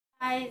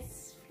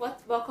Guys,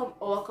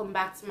 welcome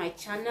back to my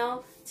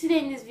channel. Today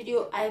in this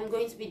video I am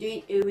going to be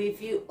doing a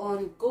review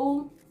on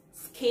Gold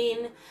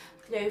Skin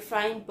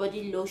Clarifying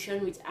Body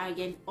Lotion with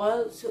Argan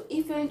Oil. So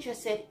if you're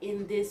interested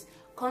in this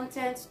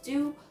content,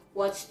 do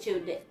watch till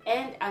the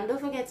end and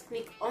don't forget to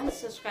click on the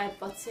subscribe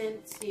button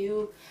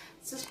to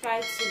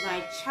subscribe to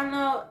my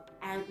channel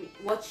and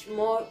watch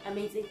more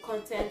amazing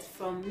content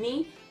from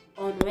me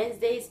on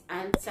Wednesdays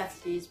and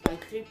Saturdays by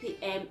 3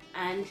 p.m.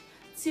 and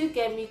to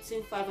get me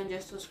to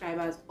 500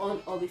 subscribers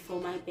on or before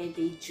my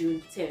birthday,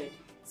 June 3rd.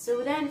 So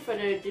without any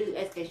further ado,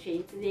 let's get straight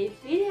into today's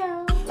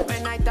video.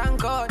 When I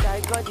thank God, I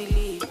got the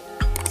lead.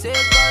 Say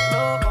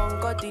God no,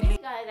 ungodly.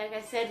 Guys, like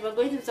I said, we're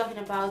going to be talking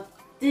about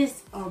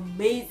this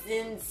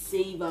amazing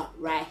saver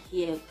right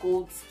here,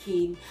 Gold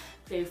Skin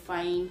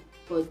Clarifying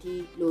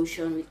Body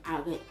Lotion with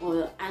Argan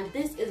Oil, and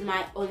this is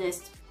my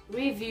honest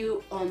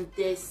review on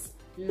this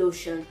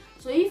lotion.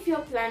 So if you're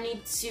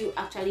planning to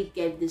actually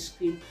get this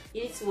cream,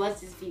 you need to watch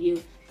this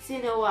video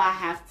to know what I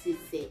have to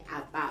say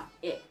about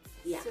it.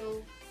 Yeah,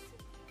 so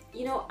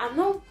you know, I'm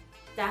not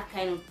that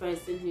kind of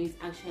person who is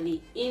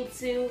actually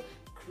into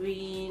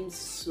creams,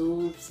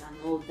 soaps and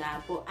all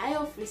that, but I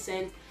of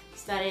recent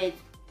started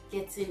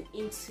getting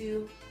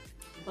into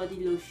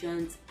body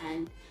lotions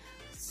and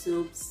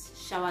soaps,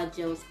 shower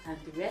gels and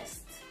the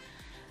rest,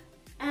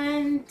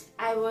 and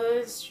I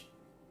was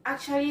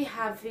actually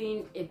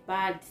having a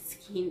bad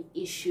skin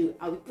issue.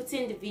 I'll be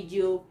putting the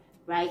video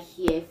right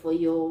here for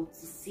you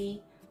to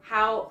see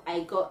how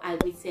I got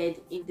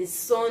admitted. In the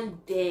sun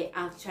there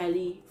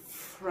actually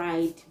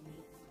fried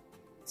me,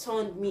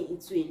 turned me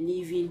into a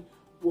living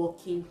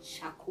walking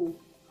charcoal,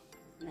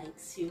 like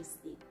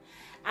seriously.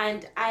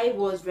 And I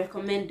was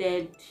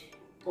recommended,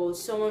 or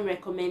someone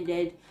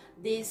recommended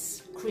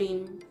this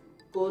cream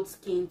Gold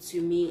Skin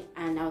to me,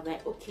 and I was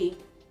like, okay,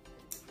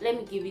 let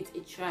me give it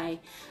a try,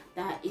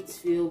 that it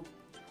will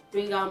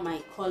bring out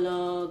my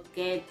color,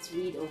 get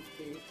rid of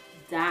the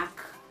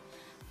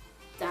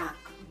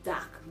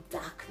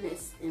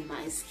darkness in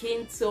my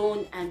skin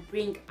tone and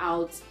bring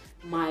out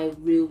my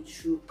real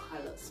true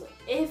color. So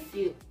if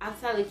you,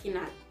 after looking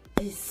at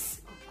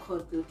this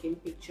good looking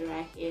picture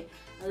right here,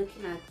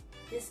 looking at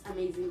this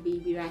amazing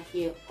baby right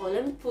here, or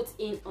let me put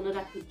in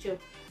another picture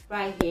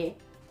right here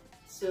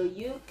so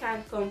you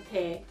can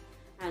compare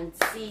and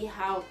see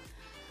how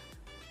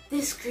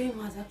this cream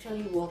has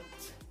actually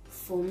worked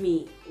for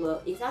me.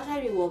 Well, it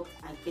actually worked,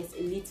 I guess,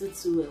 a little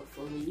too well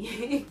for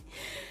me.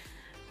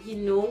 You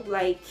know,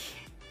 like,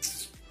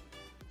 it's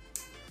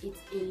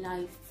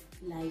a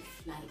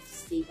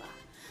lifesaver.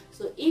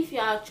 So if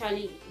you're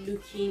actually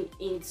looking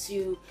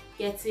into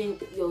getting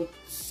your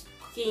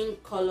skin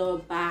color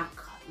back,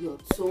 your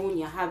tone,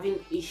 you're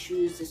having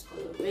issues,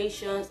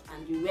 discolorations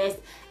and the rest,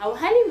 I would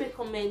highly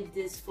recommend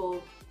this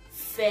for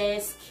fair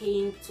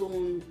skin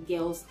tone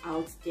girls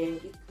out there.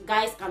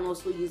 Guys can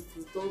also use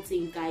this. Don't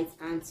think guys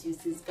can't use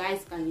this.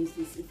 Guys can use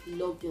this if you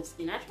love your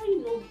skin. I actually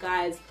know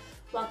guys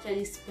who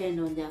actually spend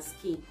on their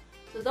skin.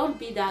 So don't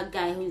be that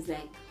guy who is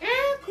like,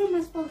 cream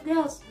is for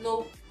girls.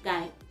 No,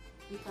 guy,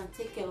 you can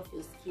take care of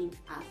your skin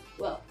as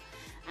well,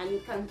 and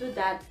you can do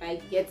that by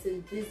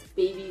getting this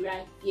baby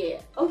right here,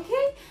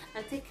 okay,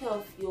 and take care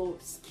of your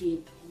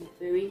skin in a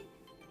very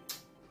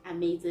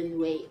amazing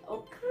way.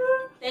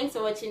 Okay, thanks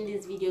for watching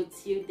this video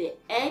till the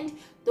end.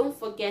 Don't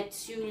forget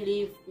to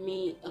leave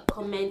me a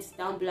comment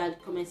down below in the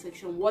comment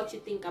section what you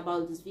think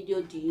about this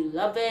video. Do you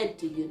love it?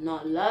 Do you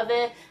not love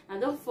it?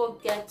 And don't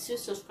forget to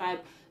subscribe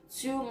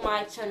to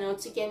my channel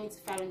to get me to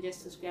 500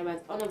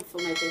 subscribers on or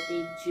before my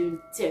birthday, June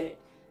 3rd.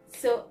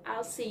 So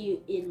I'll see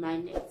you in my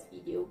next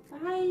video.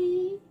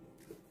 Bye.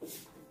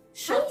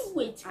 Short,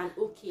 wait, and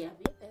okay,